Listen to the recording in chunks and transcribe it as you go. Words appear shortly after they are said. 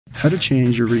How to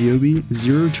change your Ryobi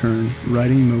zero-turn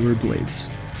riding mower blades.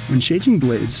 When changing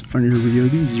blades on your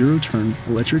Ryobi zero-turn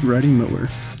electric riding mower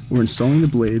or installing the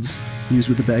blades used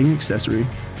with the bagging accessory,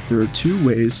 there are two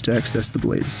ways to access the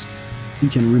blades. You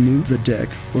can remove the deck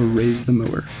or raise the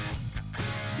mower.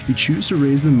 If you choose to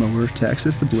raise the mower to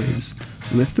access the blades,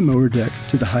 lift the mower deck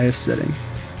to the highest setting.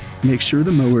 Make sure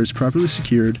the mower is properly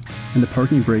secured and the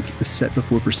parking brake is set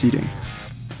before proceeding.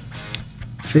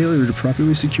 Failure to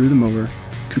properly secure the mower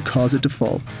could cause it to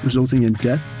fall, resulting in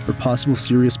death or possible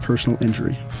serious personal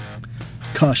injury.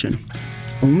 Caution: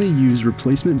 only use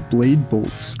replacement blade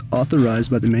bolts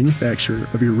authorized by the manufacturer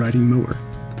of your riding mower.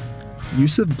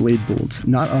 Use of blade bolts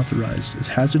not authorized is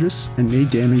hazardous and may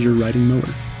damage your riding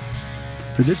mower.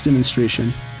 For this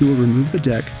demonstration, we will remove the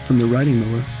deck from the riding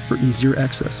mower for easier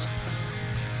access.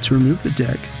 To remove the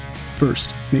deck,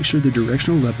 first, make sure the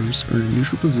directional levers are in a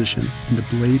neutral position and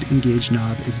the blade engaged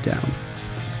knob is down.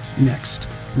 Next,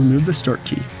 remove the start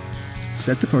key,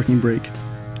 set the parking brake,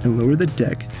 and lower the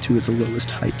deck to its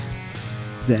lowest height.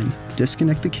 Then,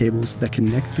 disconnect the cables that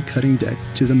connect the cutting deck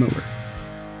to the mower.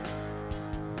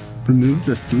 Remove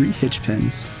the 3 hitch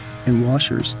pins and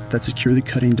washers that secure the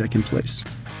cutting deck in place.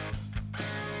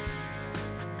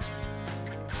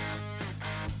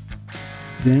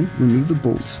 Then, remove the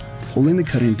bolts holding the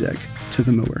cutting deck to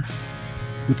the mower.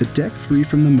 With the deck free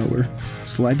from the mower,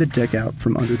 slide the deck out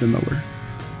from under the mower.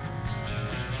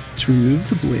 To remove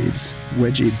the blades,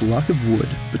 wedge a block of wood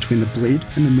between the blade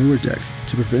and the mower deck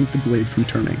to prevent the blade from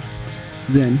turning.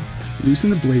 Then,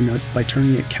 loosen the blade nut by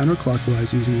turning it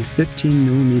counterclockwise using a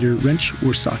 15mm wrench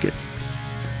or socket.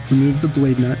 Remove the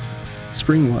blade nut,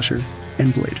 spring washer,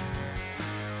 and blade.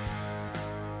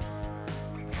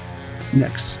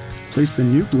 Next, place the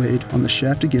new blade on the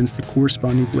shaft against the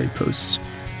corresponding blade posts.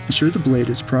 Ensure the blade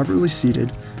is properly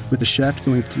seated with the shaft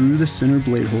going through the center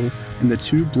blade hole and the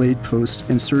 2 blade posts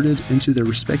inserted into their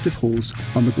respective holes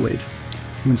on the blade.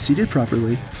 When seated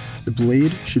properly, the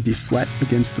blade should be flat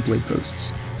against the blade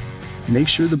posts. Make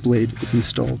sure the blade is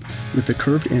installed with the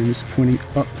curved ends pointing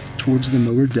up towards the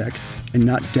mower deck and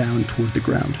not down toward the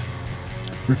ground.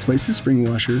 Replace the spring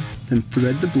washer, then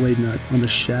thread the blade nut on the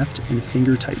shaft and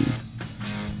finger tighten.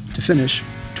 To finish,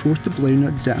 torque the blade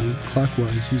nut down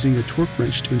clockwise using a torque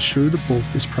wrench to ensure the bolt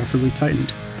is properly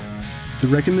tightened. The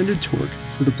recommended torque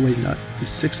for the blade nut is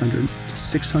 600 to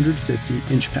 650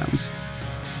 inch-pounds.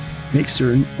 Make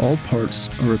certain all parts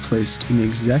are replaced in the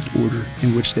exact order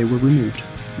in which they were removed.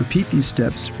 Repeat these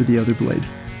steps for the other blade.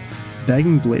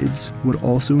 Bagging blades would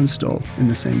also install in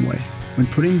the same way. When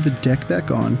putting the deck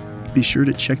back on, be sure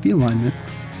to check the alignment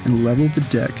and level the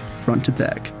deck front to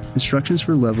back. Instructions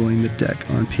for leveling the deck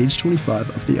are on page 25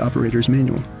 of the operator's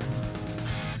manual.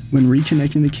 When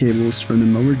reconnecting the cables from the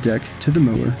mower deck to the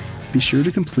mower, be sure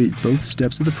to complete both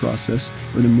steps of the process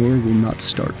or the mower will not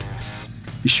start.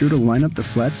 Be sure to line up the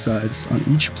flat sides on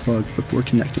each plug before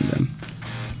connecting them.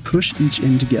 Push each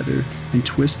end together and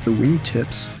twist the wing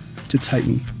tips to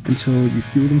tighten until you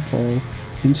feel them fall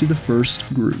into the first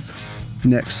groove.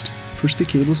 Next, push the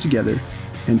cables together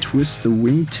and twist the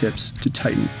wing tips to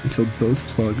tighten until both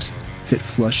plugs fit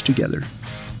flush together.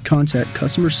 Contact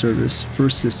customer service for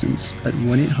assistance at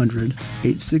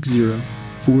 1-800-860-4050.